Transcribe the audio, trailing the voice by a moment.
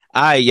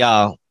All right,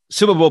 y'all.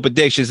 Super Bowl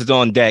predictions is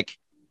on deck.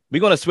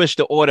 We're going to switch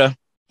the order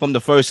from the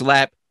first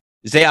lap.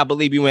 Zay, I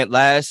believe you went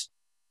last.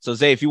 So,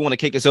 Zay, if you want to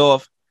kick us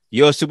off,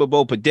 your Super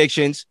Bowl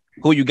predictions,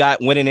 who you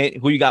got winning it,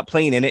 who you got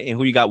playing in it, and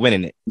who you got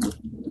winning it.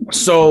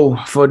 So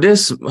for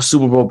this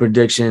Super Bowl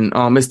prediction,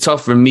 it's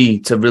tough for me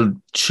to really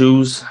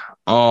choose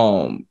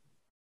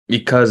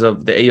because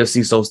of the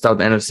AFC so stout,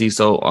 the NFC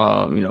so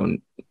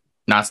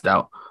not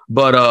stout.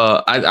 But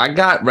I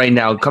got right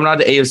now coming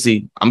out of the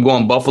AFC, I'm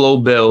going Buffalo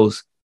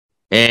Bills,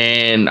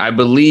 and I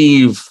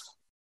believe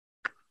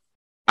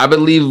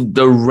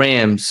the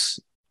Rams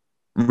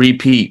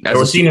repeat.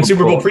 We're seeing a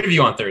Super Bowl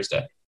preview on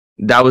Thursday.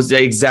 That was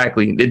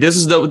exactly.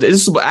 This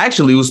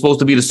actually was supposed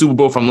to be the Super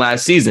Bowl from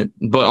last season,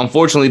 but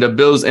unfortunately, the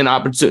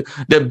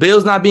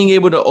Bills not being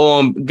able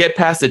to get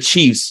past the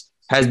Chiefs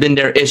has been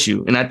their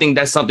issue, and I think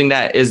that's something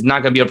that is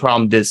not going to be a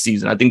problem this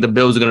season. I think the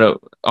Bills are going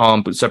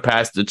to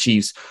surpass the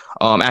Chiefs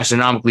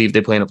astronomically if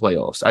they play in the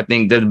playoffs. I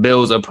think the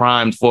Bills are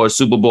primed for a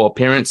Super Bowl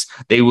appearance.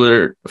 They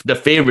were the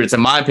favorites,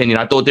 in my opinion.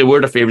 I thought they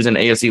were the favorites in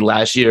the AFC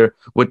last year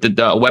with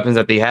the weapons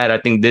that they had. I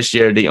think this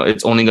year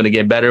it's only going to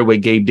get better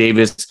with Gabe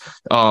Davis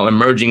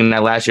emerging in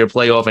that last year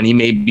playoff, and he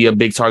may be a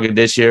big target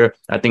this year.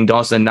 I think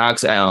Dawson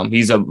Knox,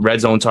 he's a red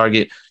zone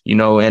target,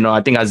 and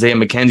I think Isaiah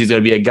McKenzie is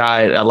going to be a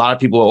guy a lot of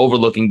people are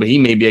overlooking, but he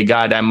may be a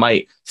guy that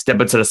might step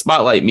into the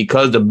spotlight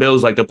because the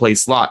Bills like to play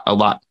slot a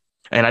lot.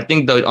 And I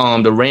think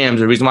the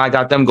Rams, the reason why I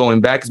got them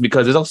going back is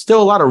because there's still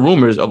a lot of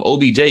rumors of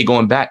OBJ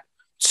going back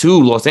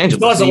to Los Angeles.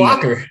 Still has a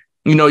locker.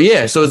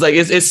 Yeah. So it's like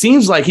it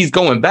seems like he's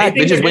going back.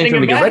 They're just waiting for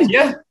him to get ready.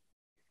 Yeah.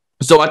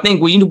 So I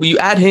think when you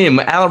add him,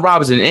 Allen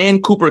Robinson,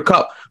 and Cooper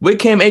Kupp with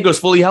Cam Akers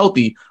fully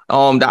healthy,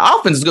 the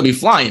offense is going to be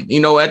flying.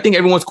 I think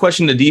everyone's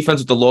questioning the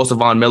defense with the loss of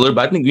Von Miller,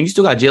 but I think you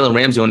still got Jalen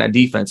Ramsey on that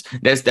defense.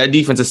 That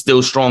defense is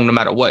still strong no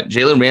matter what.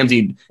 Jalen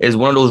Ramsey is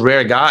one of those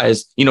rare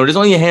guys. There's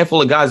only a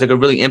handful of guys that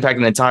could really impact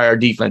an entire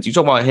defense. You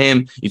talk about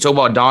him, you talk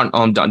about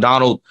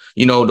Donald.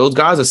 Those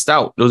guys are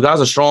stout. Those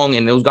guys are strong,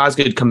 and those guys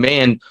could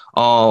command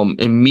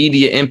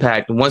immediate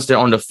impact once they're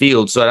on the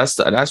field. So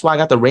that's why I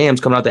got the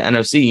Rams coming out the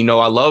NFC.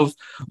 I love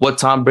what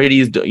Tom Brady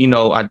is.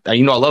 I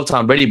love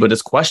Tom Brady, but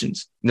there's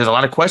questions. There's a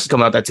lot of questions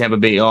coming out that Tampa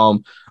Bay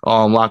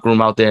locker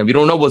room out there. We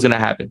don't know what's going to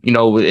happen.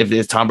 If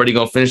is Tom Brady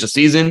going to finish the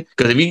seain?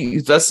 Because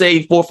if let's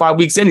say 4 or 5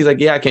 weeks in, he's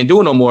like, yeah, I can't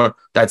do it no more.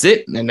 That's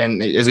it. And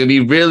then it's going to be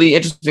really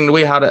interesting the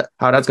way how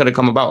that's going to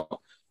come about.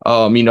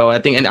 I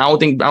think, and I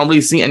don't really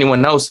see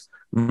anyone else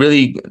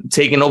really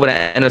taking over the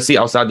NFC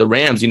outside the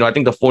Rams. I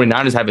think the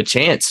 49ers have a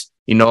chance.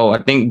 I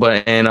think,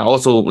 I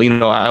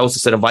also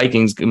said the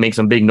Vikings can make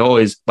some big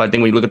noise, but I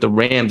think when you look at the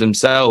Rams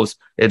themselves,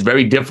 it's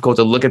very difficult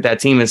to look at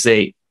that team and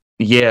say,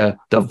 yeah,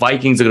 the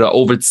Vikings are going to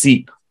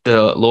overseat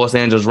the Los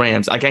Angeles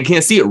Rams. I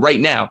can't see it right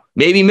now.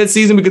 Maybe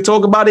midseason we could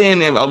talk about it,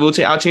 and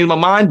I'll change my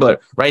mind.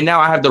 But right now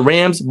I have the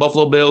Rams,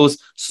 Buffalo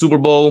Bills, Super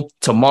Bowl.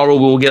 Tomorrow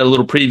we'll get a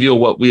little preview of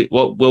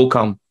what will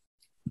come.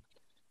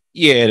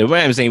 Yeah, the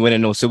Rams ain't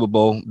winning no Super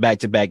Bowl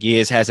back-to-back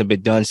years. Hasn't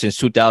been done since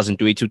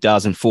 2003,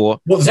 2004.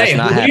 Well, Zay,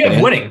 who do you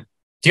have winning?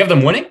 Do you have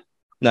them winning?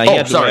 No, you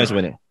have the Rams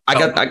winning. I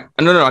got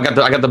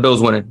the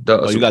Bills winning.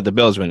 You got the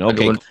Bills winning.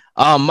 Okay.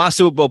 My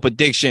Super Bowl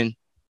prediction,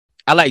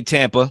 I like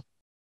Tampa,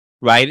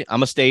 right? I'm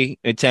going to stay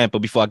in Tampa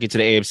before I get to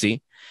the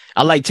AFC.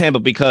 I like Tampa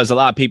because a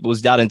lot of people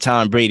is doubting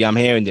Tom Brady. I'm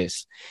hearing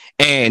this.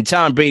 And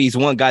Tom Brady's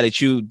one guy that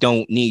you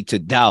don't need to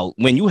doubt.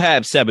 When you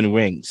have 7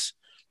 rings,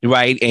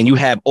 right, and you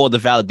have all the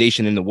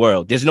validation in the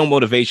world, there's no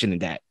motivation in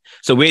that.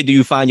 So where do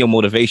you find your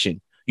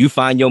motivation? You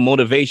find your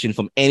motivation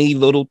from any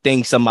little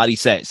thing somebody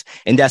says.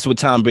 And that's what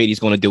Tom Brady's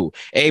going to do.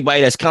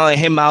 Everybody that's calling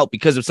him out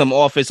because of some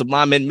offensive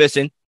lineman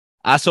missing,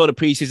 I saw the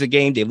preseason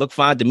game. They look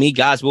fine to me.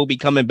 Guys will be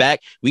coming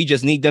back. We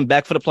just need them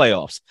back for the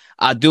playoffs.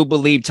 I do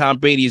believe Tom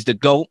Brady is the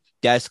GOAT.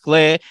 That's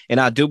clear. And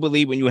I do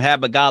believe when you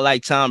have a guy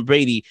like Tom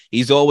Brady,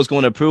 he's always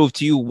going to prove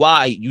to you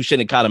why you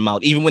shouldn't count him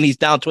out. Even when he's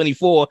down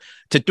 24-3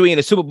 in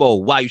the Super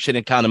Bowl, why you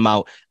shouldn't count him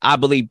out. I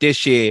believe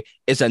this year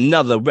is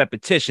another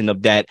repetition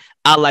of that.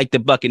 I like the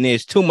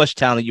Buccaneers. Too much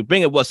talent. You're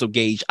bringing Russell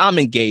Gage. I'm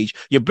engaged.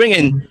 You're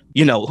bringing,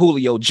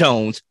 Julio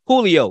Jones.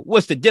 Julio,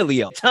 what's the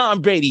dealio?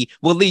 Tom Brady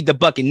will lead the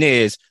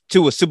Buccaneers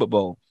to a Super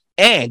Bowl.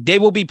 And they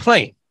will be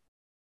playing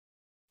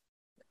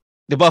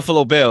the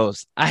Buffalo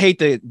Bills. I hate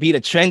to be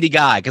the trendy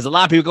guy because a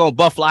lot of people go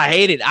Buffalo. I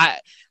hate it.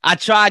 I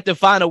tried to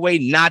find a way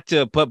not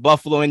to put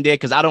Buffalo in there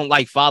because I don't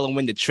like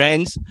following the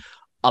trends.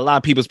 A lot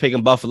of people's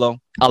picking Buffalo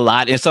a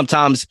lot. And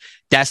sometimes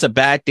that's a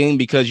bad thing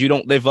because you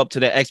don't live up to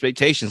their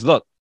expectations.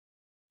 Look,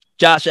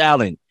 Josh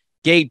Allen,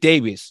 Gabe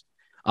Davis,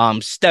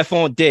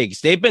 Stephon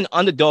Diggs, they've been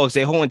underdogs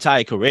their whole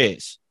entire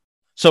careers.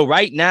 So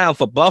right now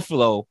for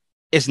Buffalo,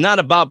 it's not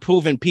about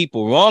proving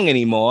people wrong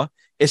anymore.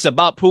 It's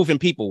about proving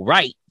people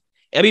right.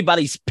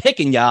 Everybody's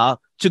picking y'all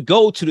to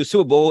go to the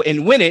Super Bowl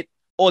and win it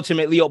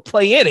ultimately or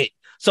play in it.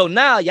 So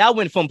now y'all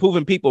went from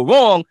proving people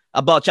wrong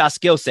about y'all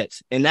skill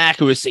sets and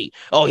accuracy.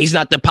 Oh, he's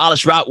not the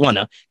polished route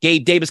runner.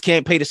 Gabe Davis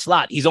can't play the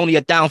slot. He's only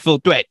a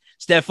downfield threat.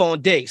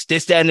 Stephon Diggs,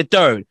 this, that, and the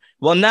third.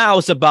 Well, now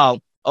it's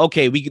about,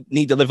 okay, we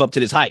need to live up to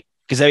this hype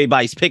because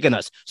everybody's picking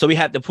us. So we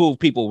have to prove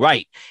people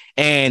right.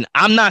 And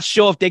I'm not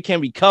sure if they can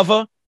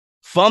recover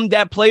from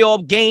that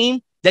playoff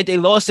game that they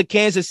lost to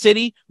Kansas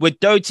City with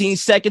 13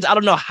 seconds. I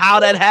don't know how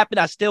that happened.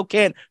 I still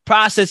can't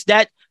process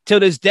that till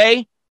this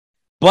day.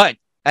 But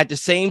at the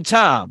same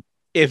time,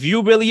 if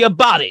you really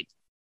about it,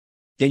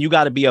 then you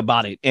got to be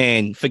about it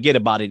and forget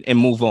about it and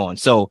move on.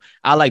 So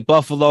I like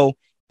Buffalo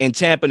and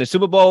Tampa in the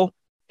Super Bowl.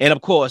 And,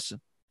 of course,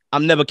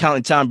 I'm never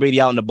counting Tom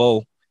Brady out in the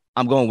bowl.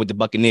 I'm going with the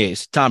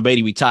Buccaneers. Tom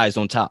Brady retires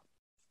on top.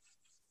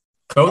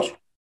 Coach?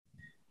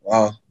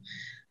 Wow.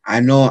 I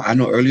know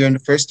earlier in the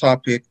first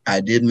topic,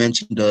 I did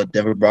mention the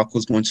Denver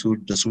Broncos going to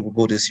the Super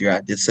Bowl this year.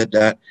 I did said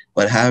that,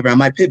 but however, I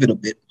might pivot a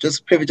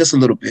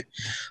little bit.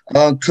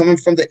 Coming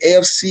from the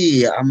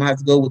AFC, I'm going to have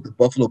to go with the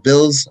Buffalo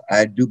Bills.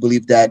 I do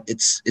believe that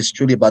it's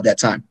truly about that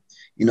time.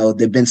 You know,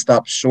 they've been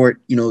stopped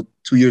short, 2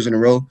 years in a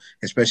row,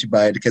 especially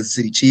by the Kansas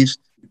City Chiefs.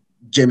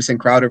 Jamison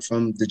Crowder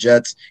from the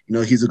Jets,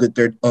 he's a good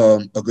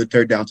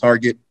third down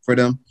target for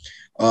them.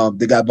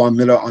 They got Von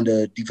Miller on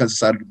the defensive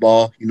side of the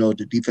ball.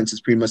 The defense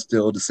is pretty much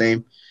still the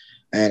same.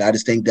 And I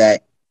just think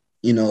that,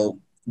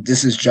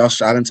 this is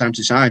Josh Allen time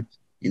to shine.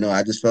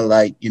 I just felt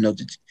like,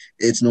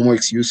 it's no more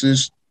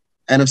excuses.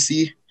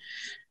 NFC,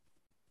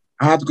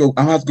 I have to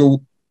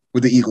go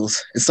with the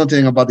Eagles. It's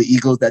something about the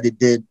Eagles that they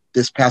did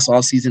this past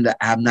offseason that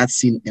I have not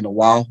seen in a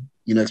while,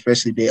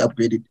 especially they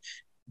upgraded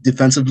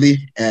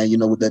defensively and,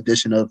 with the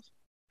addition of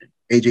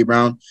A.J.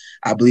 Brown,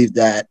 I believe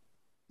that,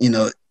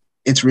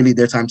 it's really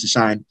their time to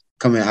shine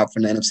coming out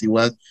from the NFC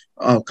West.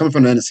 Coming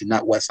from the NFC,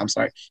 not West, I'm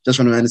sorry. Just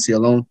from the NFC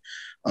alone.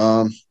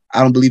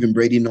 I don't believe in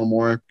Brady no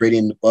more. Brady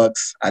and the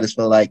Bucks. I just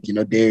feel like,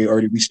 they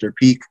already reached their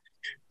peak.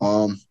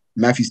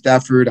 Matthew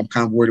Stafford, I'm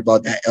kind of worried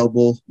about that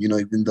elbow,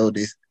 even though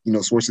they,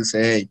 sources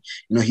say, hey,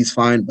 he's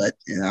fine, but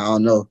I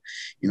don't know.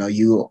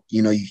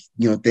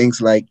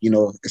 Things like,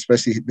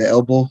 especially the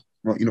elbow,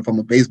 from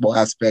a baseball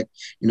aspect,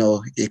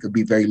 it could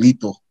be very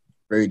lethal,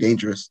 very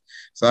dangerous.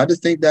 So I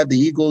just think that the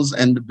Eagles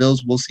and the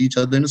Bills will see each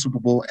other in the Super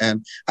Bowl,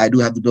 and I do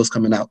have the Bills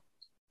coming out,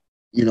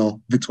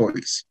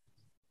 victorious.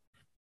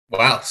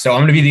 Wow. So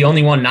I'm going to be the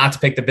only one not to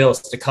pick the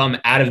Bills to come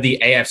out of the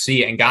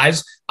AFC. And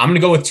guys, I'm going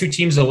to go with two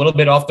teams a little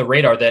bit off the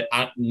radar that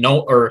I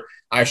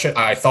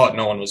thought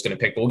no one was going to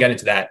pick, but we'll get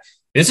into that.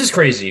 This is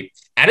crazy.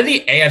 Out of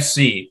the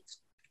AFC,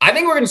 I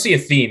think we're going to see a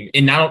theme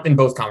in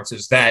both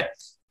conferences that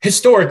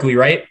historically,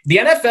 right? The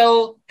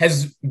NFL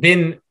has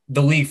been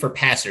the league for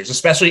passers,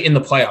 especially in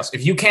the playoffs.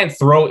 If you can't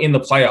throw in the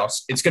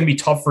playoffs, it's going to be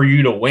tough for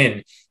you to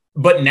win.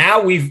 But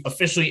now we've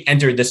officially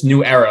entered this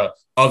new era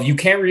of you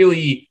can't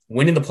really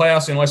win in the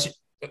playoffs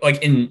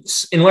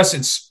unless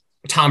it's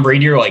Tom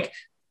Brady or like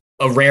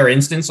a rare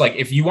instance. Like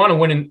if you want to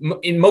win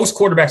in most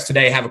quarterbacks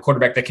today have a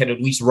quarterback that can at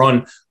least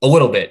run a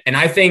little bit. And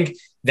I think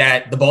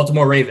that the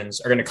Baltimore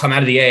Ravens are going to come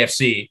out of the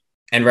AFC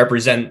and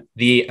represent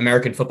the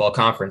American Football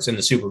Conference in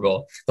the Super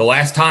Bowl. The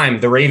last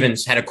time the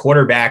Ravens had a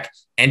quarterback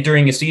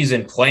entering a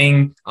season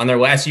playing on their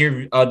last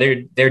year,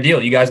 their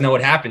deal, you guys know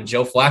what happened.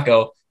 Joe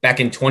Flacco back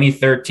in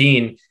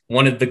 2013,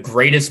 one of the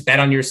greatest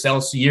bet on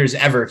yourself years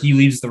ever. He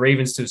leads the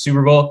Ravens to the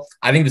Super Bowl.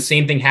 I think the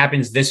same thing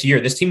happens this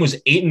year. This team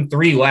was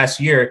 8-3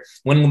 last year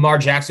when Lamar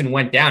Jackson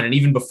went down. And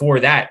even before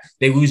that,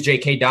 they lose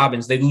J.K.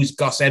 Dobbins. They lose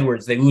Gus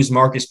Edwards. They lose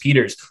Marcus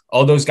Peters.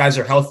 All those guys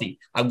are healthy.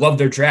 I love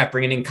their draft,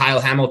 bringing in Kyle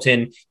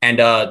Hamilton and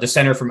the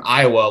center from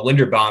Iowa,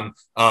 Linderbaum.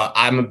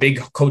 I'm a big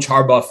Coach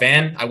Harbaugh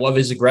fan. I love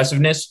his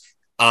aggressiveness.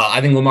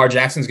 I think Lamar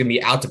Jackson's going to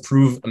be out to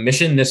prove a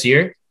mission this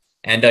year.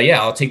 And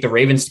I'll take the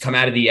Ravens to come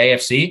out of the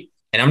AFC.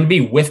 And I'm going to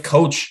be with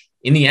Coach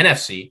in the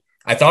NFC.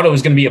 I thought it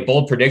was going to be a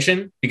bold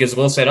prediction because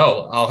Will said,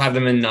 I'll have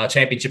them in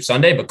Championship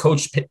Sunday. But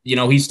Coach,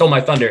 he stole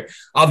my thunder.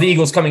 I'll have the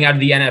Eagles coming out of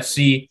the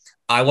NFC.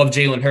 I love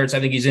Jalen Hurts. I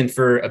think he's in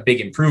for a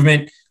big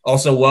improvement.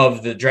 Also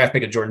love the draft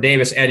pick of Jordan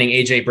Davis, adding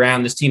A.J.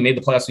 Brown. This team made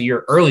the playoffs a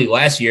year early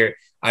last year.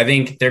 I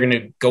think they're going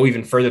to go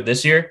even further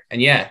this year.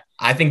 And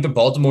I think the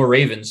Baltimore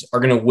Ravens are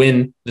going to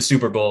win the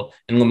Super Bowl,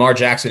 and Lamar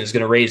Jackson is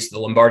going to raise the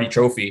Lombardi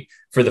Trophy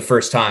for the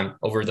first time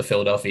over the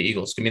Philadelphia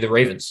Eagles. Give me the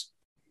Ravens.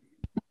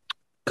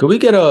 Could we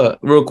get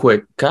real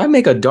quick? Can I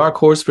make a dark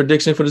horse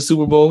prediction for the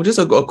Super Bowl? Just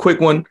a quick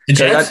one. The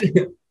Jets?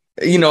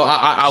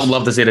 I would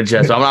love to say the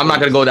Jets, but I'm not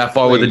going to go that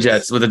far with the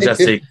Jets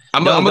take.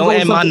 Don't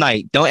end my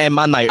night. Don't end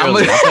my night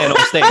early. I plan on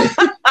staying.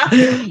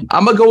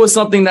 I'm gonna go with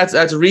something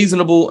that's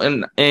reasonable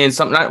and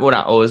something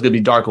it's gonna be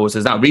dark horse.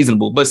 It's not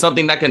reasonable, but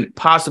something that can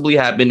possibly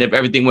happen if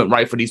everything went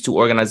right for these two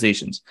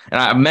organizations.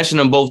 And I mentioned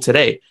them both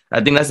today.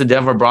 I think that's the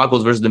Denver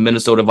Broncos versus the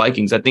Minnesota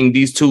Vikings. I think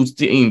these two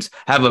teams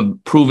have a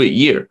prove it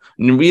year.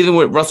 And even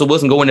with Russell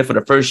Wilson going in for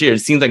the first year, it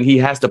seems like he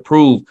has to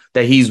prove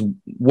that he's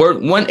worth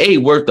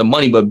the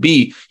money, but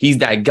B, he's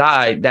that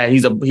guy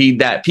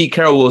that Pete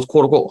Carroll was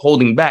quote unquote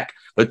holding back.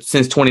 But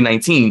since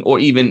 2019, or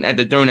even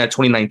during that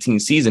 2019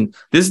 season,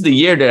 this is the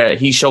year that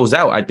he shows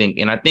out, I think.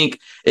 And I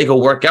think it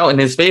could work out in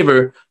his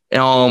favor.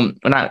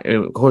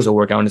 Of course it'll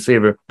work out in his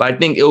favor, but I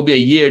think it'll be a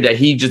year that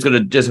he just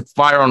gonna just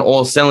fire on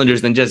all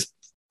cylinders and just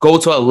go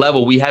to a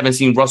level we haven't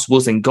seen Russell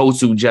Wilson go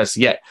to just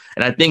yet.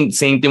 And I think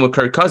same thing with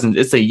Kirk Cousins.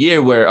 It's a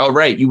year where, all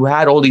right, you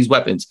had all these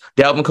weapons.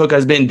 Dalvin Cook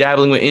has been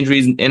dabbling with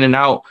injuries in and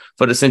out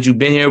since you've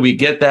been here. We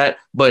get that,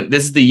 but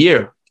this is the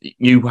year.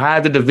 You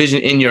have the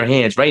division in your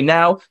hands. Right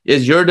now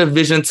is your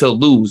division to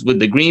lose with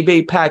the Green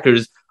Bay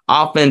Packers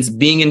offense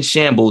being in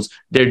shambles.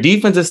 Their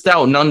defense is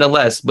stout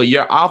nonetheless, but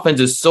your offense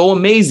is so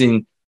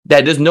amazing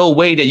that there's no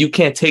way that you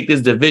can't take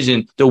this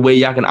division the way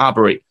y'all can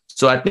operate.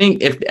 So I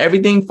think if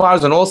everything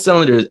fires on all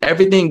cylinders,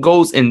 everything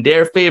goes in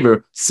their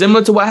favor,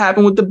 similar to what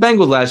happened with the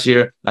Bengals last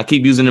year. I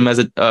keep using them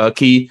as a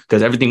key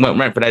because everything went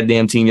right for that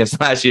damn team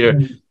last year.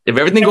 If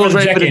everything goes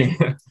right,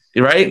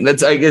 right,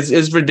 that's like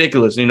it's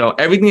ridiculous. You know,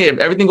 if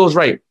everything goes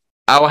right,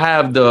 I'll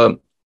have the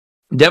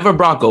Denver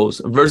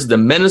Broncos versus the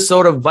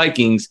Minnesota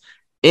Vikings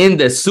in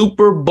the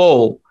Super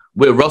Bowl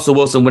with Russell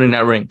Wilson winning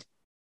that ring.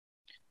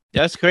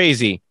 That's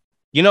crazy.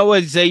 You know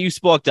what, Zay? You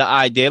spoke the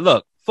idea.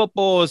 Look,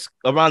 football's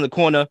around the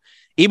corner.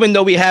 Even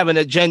though we have an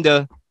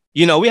agenda,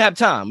 you know, we have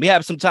time. We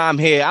have some time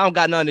here. I don't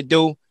got nothing to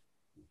do.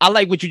 I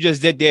like what you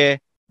just did there.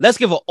 Let's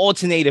give an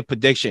alternative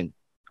prediction,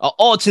 an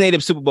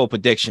alternative Super Bowl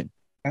prediction.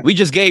 We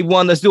just gave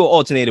one. Let's do an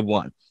alternative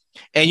one.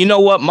 And you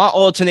know what? My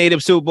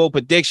alternative Super Bowl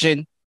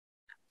prediction,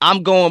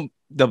 I'm going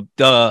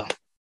the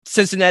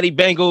Cincinnati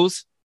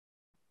Bengals,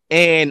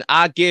 and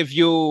I give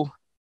you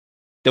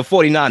the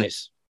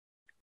 49ers.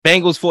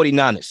 Bengals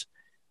 49ers.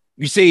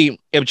 You see,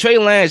 if Trey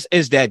Lance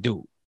is that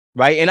dude,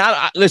 right? And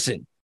I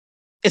listen,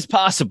 it's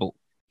possible.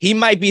 He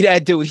might be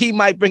that dude. He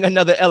might bring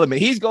another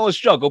element. He's going to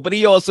struggle, but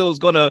he also is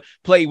going to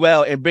play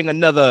well and bring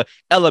another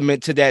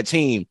element to that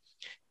team.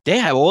 They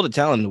have all the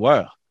talent in the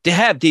world. They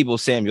have Deebo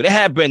Samuel. They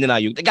have Brandon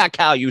Ayuk. They got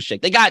Kyle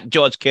Juszczyk. They got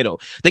George Kittle.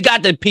 They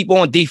got the people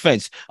on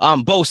defense.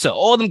 Bosa.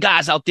 All them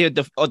guys out there,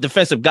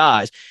 defensive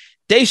guys.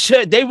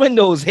 They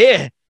windows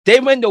here. They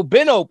window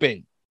been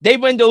open. They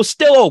window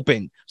still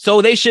open.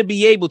 So they should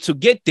be able to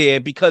get there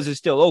because it's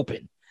still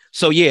open.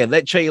 So yeah,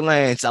 let Trey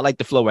Lance. I like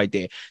the flow right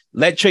there.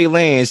 Let Trey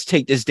Lance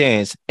take this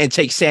dance and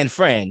take San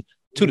Fran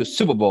to the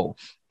Super Bowl.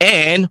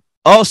 And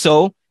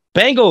also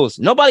Bengals.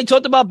 Nobody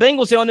talked about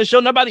Bengals here on the show.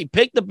 Nobody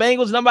picked the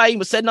Bengals. Nobody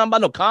even said nothing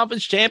about no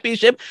conference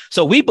championship.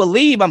 So we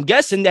believe, I'm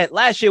guessing that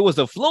last year was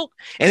a fluke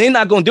and they're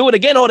not going to do it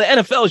again. Or the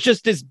NFL is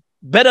just this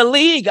better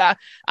league.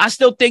 I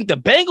still think the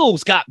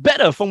Bengals got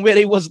better from where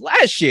they was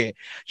last year.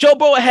 Joe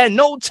Burrow had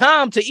no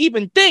time to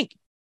even think.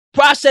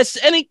 Process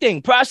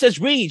anything, process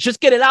reads, just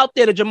get it out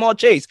there to Jamar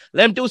Chase.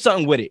 Let him do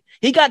something with it.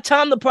 He got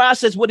time to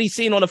process what he's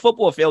seen on the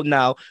football field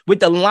now with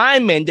the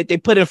linemen that they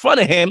put in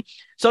front of him.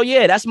 So,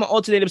 yeah, that's my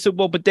alternative Super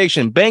Bowl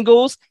prediction.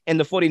 Bengals and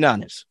the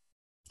 49ers.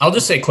 I'll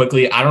just say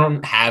quickly, I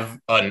don't have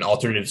an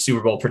alternative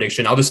Super Bowl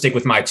prediction. I'll just stick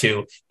with my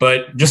two.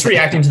 But just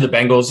reacting to the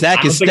Bengals,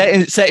 Zach is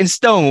set in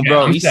stone,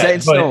 bro. He's set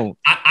in stone.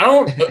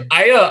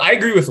 I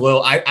agree with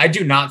Lil. I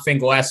do not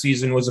think last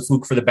season was a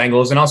fluke for the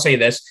Bengals. And I'll say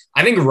this.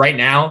 I think right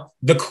now,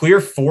 the clear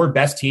four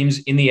best teams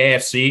in the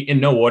AFC in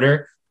no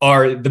order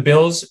are the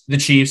Bills, the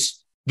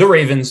Chiefs, the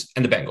Ravens,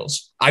 and the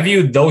Bengals. I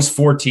view those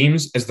four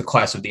teams as the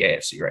class of the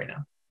AFC right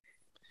now.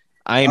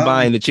 I ain't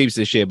buying the Chiefs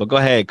this year, but go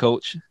ahead,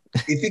 coach.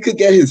 If he could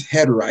get his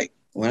head right,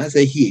 when I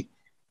say he,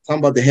 I'm talking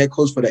about the head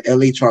coach for the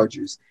LA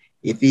Chargers.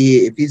 If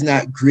he's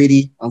not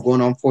gritty, I'm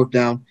going on fourth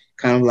down,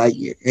 kind of like,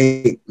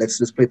 hey,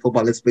 let's play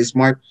football, let's play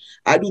smart.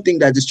 I do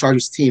think that this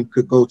Chargers team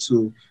could go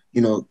to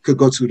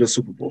the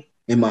Super Bowl,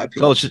 in my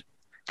opinion.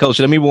 Coach,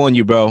 let me warn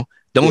you, bro.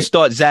 Don't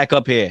start Zach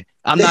up here.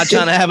 I'm not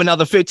trying to have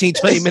another 15,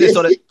 20 minutes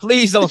on it.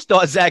 Please don't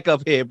start Zach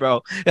up here,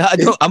 bro.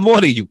 I'm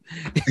warning you.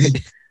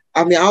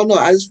 I mean, I don't know.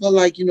 I just feel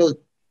like,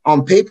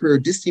 on paper,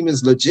 this team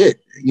is legit,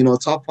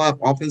 top 5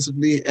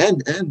 offensively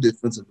and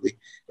defensively.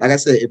 Like I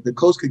said, if the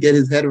coach could get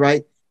his head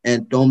right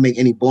and don't make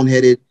any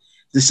boneheaded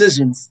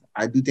decisions,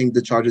 I do think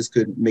the Chargers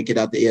could make it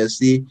out the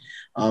AFC.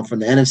 From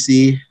the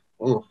NFC,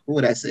 who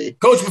would I say?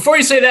 Coach, before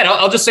you say that,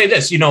 I'll just say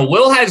this.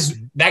 Will has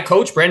that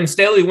coach, Brandon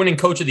Staley, winning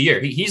coach of the year.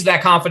 He's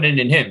that confident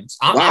in him.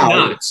 I'm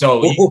not.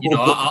 So,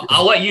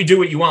 I'll let you do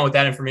what you want with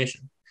that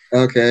information.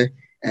 Okay.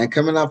 And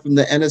coming out from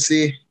the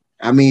NFC,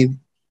 I mean,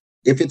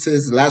 if it's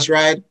his last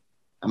ride,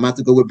 I'm about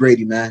to go with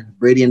Brady, man.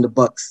 Brady and the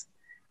Bucks.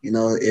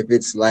 If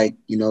it's like,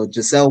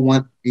 Giselle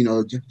want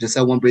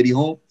Brady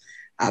home.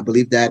 I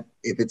believe that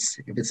if it's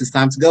his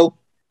time to go,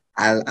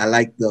 I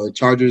like the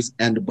Chargers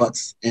and the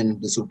Bucks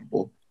in the Super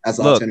Bowl as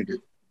an alternative.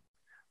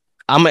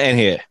 I'm gonna end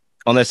here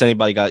unless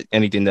anybody got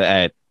anything to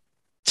add.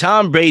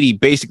 Tom Brady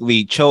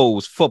basically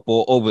chose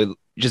football over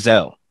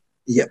Giselle.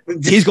 Yeah,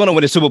 he's gonna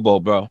win the Super Bowl,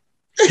 bro.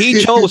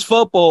 He chose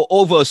football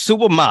over a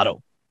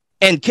supermodel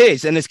and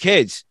his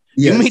kids.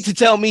 Yes. You mean to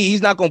tell me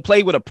he's not going to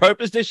play with a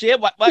purpose this year?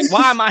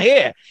 Why am I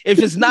here if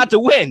it's not to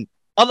win?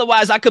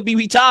 Otherwise, I could be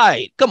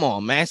retired. Come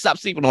on, man. Stop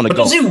sleeping on the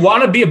goal. Does he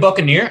want to be a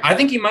Buccaneer? I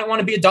think he might want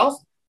to be a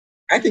Dolphin.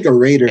 I think a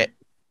Raider.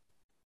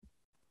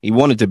 He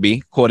wanted to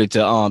be, according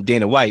to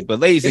Dana White. But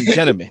ladies and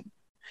gentlemen,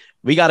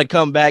 we got to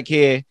come back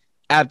here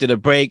after the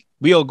break.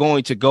 We are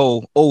going to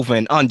go over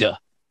and under.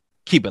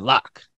 Keep it locked.